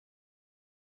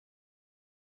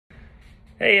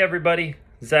Hey everybody,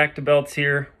 Zach DeBelt's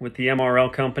here with the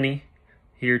MRL company,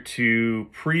 here to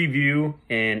preview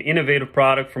an innovative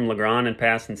product from Legrand and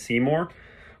Pass and Seymour.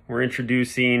 We're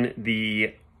introducing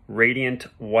the Radiant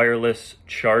Wireless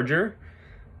Charger.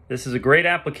 This is a great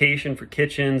application for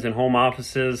kitchens and home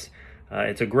offices.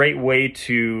 It's a great way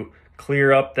to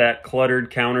clear up that cluttered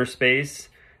counter space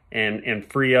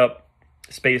and free up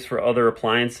space for other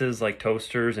appliances like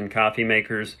toasters and coffee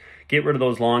makers. Get rid of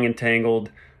those long entangled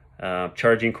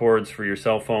charging cords for your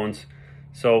cell phones.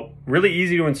 So really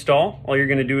easy to install. All you're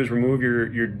going to do is remove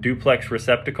your duplex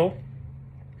receptacle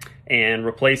and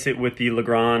replace it with the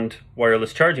Legrand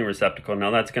wireless charging receptacle.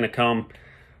 Now that's going to come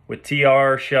with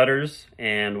TR shutters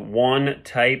and one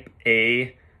Type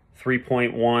A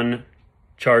 3.1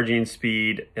 charging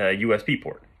speed USB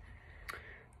port.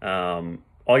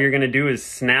 All you're going to do is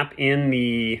snap in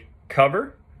the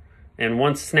cover, and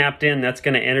once snapped in, that's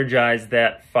going to energize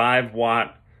that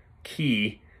 5-watt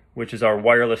key, which is our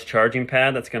wireless charging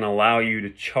pad. That's going to allow you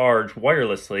to charge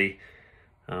wirelessly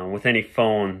with any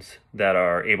phones that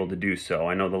are able to do so.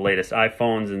 I know the latest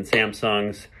iPhones and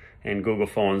Samsungs and Google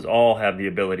phones all have the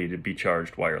ability to be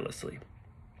charged wirelessly.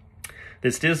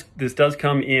 This does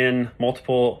come in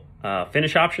multiple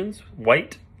finish options: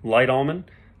 white, light almond,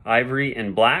 ivory,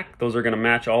 and black. Those are going to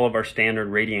match all of our standard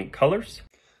Radiant colors.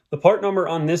 The part number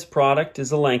on this product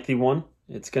is a lengthy one.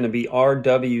 It's going to be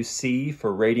RWC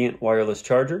for Radiant Wireless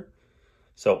Charger.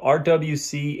 So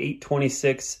RWC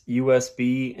 826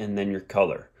 USB and then your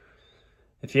color.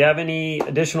 If you have any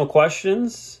additional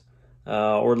questions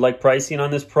or would like pricing on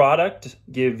this product,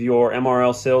 give your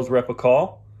MRL sales rep a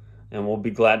call and we'll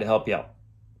be glad to help you out.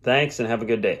 Thanks and have a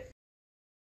good day.